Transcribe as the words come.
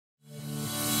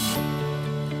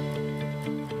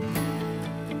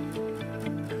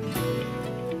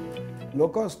low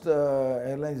cost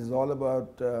airlines is all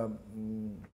about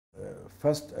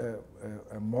first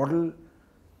a model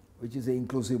which is an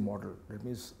inclusive model. That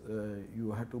means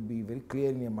you have to be very clear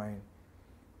in your mind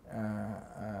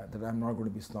that I am not going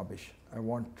to be snobbish. I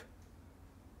want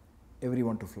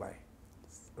everyone to fly,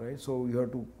 right? So you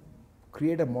have to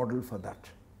create a model for that.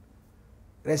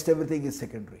 Rest everything is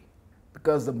secondary,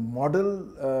 because the model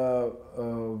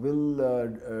will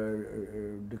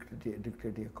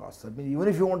dictate your costs. I mean, even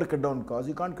if you want to cut down costs,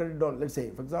 you can't cut it down. Let's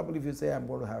say, for example, if you say I'm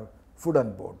going to have food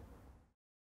on board,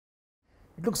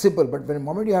 it looks simple, but when the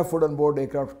moment you have food on board,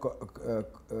 aircraft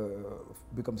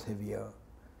becomes heavier.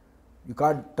 You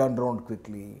can't turn around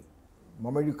quickly. The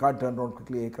moment you can't turn around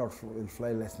quickly, aircraft will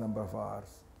fly less number of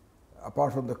hours.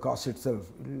 Apart from the cost itself,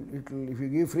 if you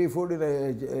give free food in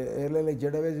an airline like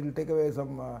Jet Airways, it will take away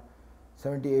some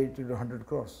 70, 80 to 100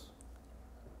 crores.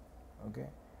 Okay.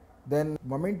 Then, the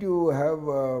moment you have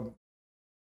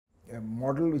a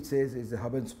model which says it's a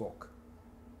hub and spoke,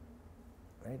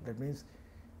 right? That means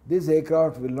this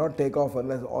aircraft will not take off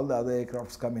unless all the other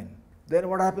aircrafts come in. Then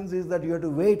what happens is that you have to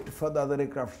wait for the other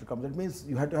aircraft to come. That means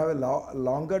you have to have a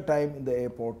longer time in the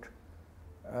airport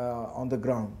on the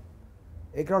ground.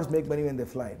 Aircrafts make money when they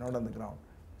fly, not on the ground.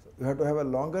 So you have to have a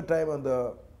longer time on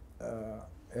the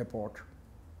airport.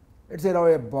 Let's say now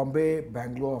a Bombay,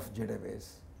 Bangalore of Jet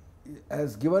Airways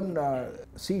has given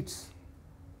seats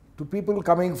to people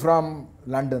coming from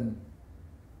London,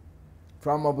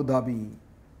 from Abu Dhabi,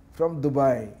 from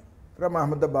Dubai, from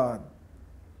Ahmedabad.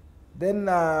 Then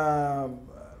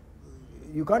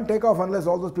you can't take off unless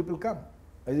all those people come.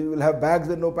 You will have bags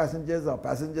and no passengers, or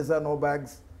passengers are no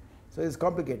bags. So it's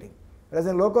complicating. Whereas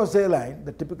in low-cost airline,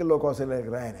 the typical low-cost airline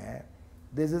like Ryanair,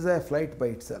 this is a flight by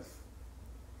itself.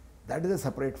 That is a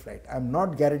separate flight. I am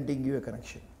not guaranteeing you a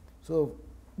connection. So,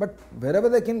 but wherever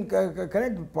they can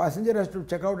connect, passenger has to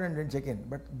check out and then check in.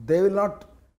 But they will not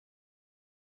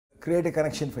create a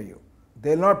connection for you. They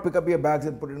will not pick up your bags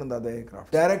and put it on the other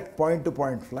aircraft. Direct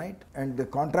point-to-point flight, and the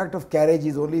contract of carriage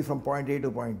is only from point A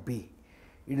to point B.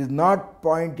 It is not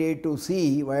point A to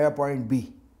C via point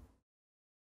B.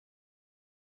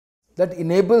 That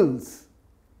enables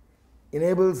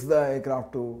the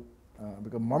aircraft to,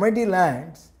 because the moment he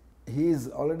lands, he is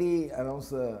already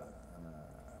announced,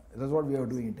 that's what we are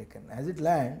doing in Deccan. As it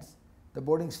lands, the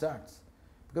boarding starts,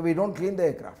 because we don't clean the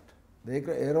aircraft. The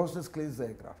air hostess cleans the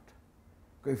aircraft.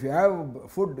 Because if you have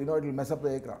food, it will mess up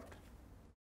the aircraft.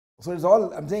 So it's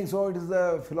all, I'm saying, so it is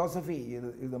the philosophy,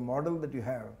 is the model that you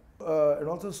have. And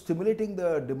also stimulating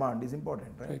the demand is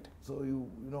important, right? So you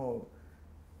know,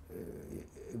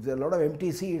 if there are a lot of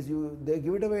empty seats, they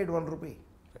give it away at ₹1,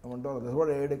 $1. That's what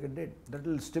Air Deccan did. That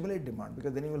will stimulate demand,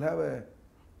 because then you will have a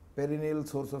perennial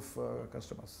source of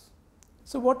customers.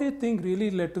 So what do you think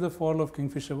really led to the fall of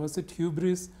Kingfisher? Was it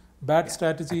hubris, bad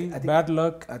strategy, bad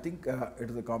luck? I think it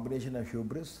is a combination of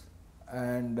hubris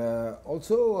and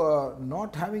also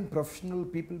not having professional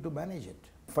people to manage it.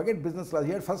 Forget business class,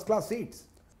 you had first class seats.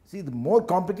 See, the more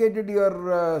complicated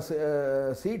your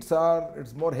seats are,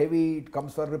 it's more heavy, it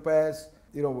comes for repairs.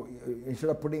 You know, instead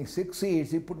of putting 6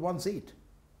 seats, you put 1 seat.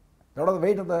 That was the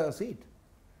weight of the seat.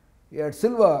 He had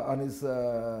silver on his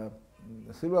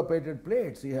silver plated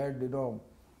plates. He had,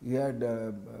 he had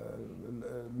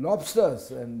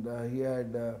lobsters, and he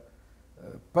had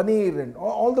paneer, and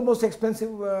all the most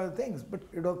expensive things, but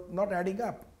it was not adding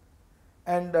up.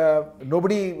 And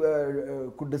nobody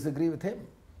could disagree with him.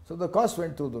 So the cost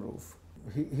went through the roof.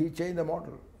 He changed the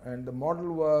model, and the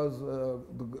model was,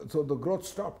 so the growth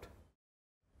stopped.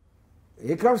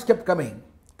 Aircrafts kept coming,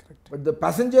 but the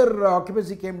passenger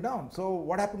occupancy came down. So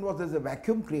what happened was there's a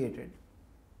vacuum created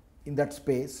in that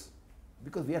space,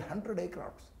 because we had 100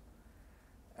 aircrafts.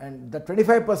 And the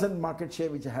 25% market share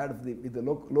which I had with the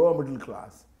lower middle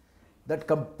class, that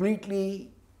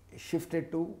completely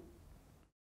shifted to,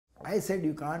 I said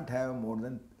you can't have more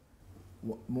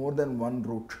than one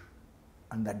route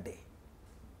on that day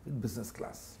with business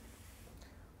class,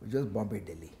 which was Bombay,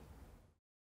 Delhi.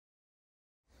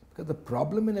 Because the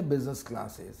problem in a business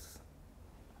class is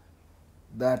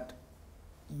that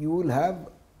you will have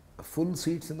full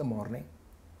seats in the morning,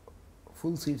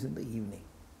 full seats in the evening.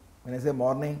 When I say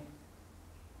morning,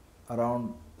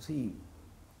 around, see,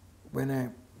 when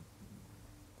a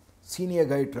senior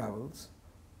guy travels,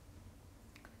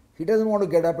 he doesn't want to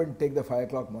get up and take the 5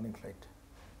 o'clock morning flight.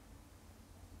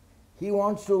 He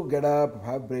wants to get up,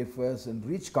 have breakfast, and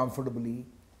reach comfortably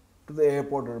to the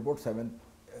airport at about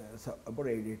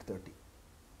 8:30.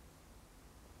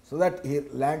 So that he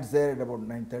lands there at about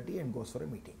 9:30 and goes for a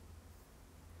meeting.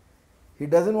 He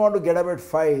doesn't want to get up at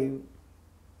 5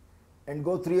 and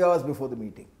go 3 hours before the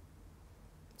meeting.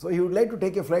 So he would like to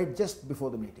take a flight just before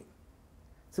the meeting.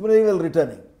 Similarly, while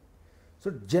returning.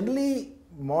 So generally,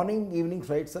 morning, evening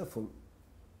flights are full.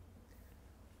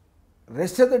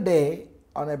 Rest of the day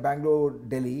on a Bangalore,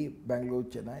 Delhi, Bangalore,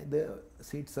 Chennai, the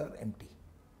seats are empty.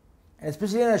 And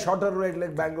especially in a shorter flight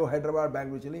like Bangalore, Hyderabad,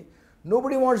 Bangalore, Chennai,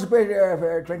 nobody wants to pay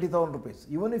 20,000 rupees.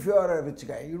 Even if you are a rich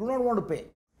guy, you do not want to pay.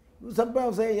 You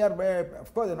sometimes say, yeah,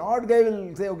 of course, an odd guy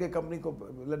will say, okay,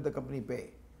 let the company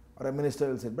pay. Or a minister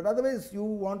will say, but otherwise you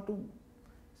want to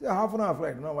say half an hour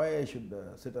flight. No, why I should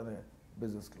sit on a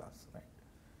business class, right?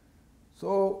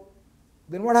 So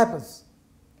then what happens?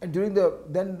 And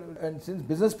and since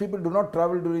business people do not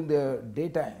travel during the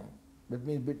daytime, that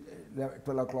means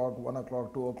 12 o'clock, 1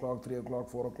 o'clock, 2 o'clock, 3 o'clock,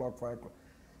 4 o'clock, 5 o'clock.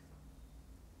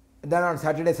 And then on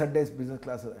Saturday, Sundays, business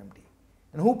class are empty.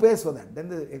 And who pays for that? Then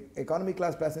the economy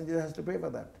class passenger has to pay for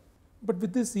that. But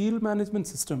with this yield management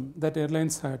system that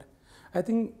airlines had, I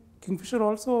think Kingfisher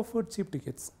also offered cheap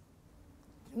tickets.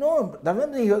 No, that's what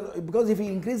I'm saying, because if he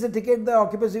increased the ticket, the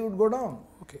occupancy would go down.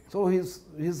 Okay. So his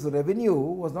revenue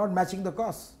was not matching the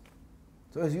cost.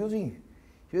 So he was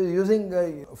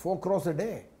using 4 crores a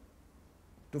day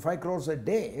to 5 crores a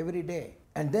day, every day.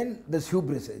 And then this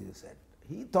hubris, as you said,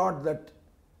 he thought that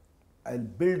I'll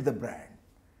build the brand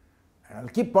and I'll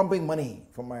keep pumping money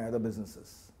from my other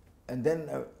businesses. And then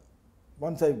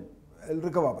once I'll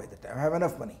recover by the time, I have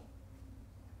enough money.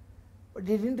 But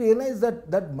he didn't realize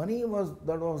that that money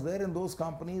that was there in those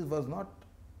companies was not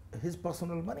his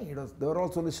personal money. They were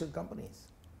also listed companies.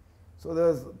 So there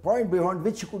was a point beyond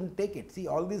which you couldn't take it. See,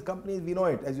 all these companies, we know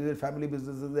it. As you said, family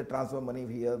businesses, they transfer money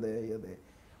here, there.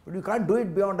 But you can't do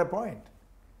it beyond a point.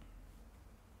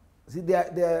 See,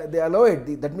 they allow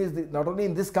it. That means not only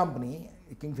in this company,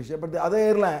 Kingfisher, but the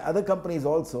other companies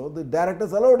also, the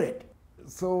directors allowed it.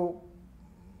 So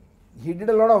he did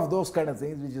a lot of those kind of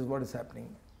things, which is what is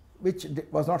happening, which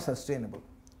was not sustainable.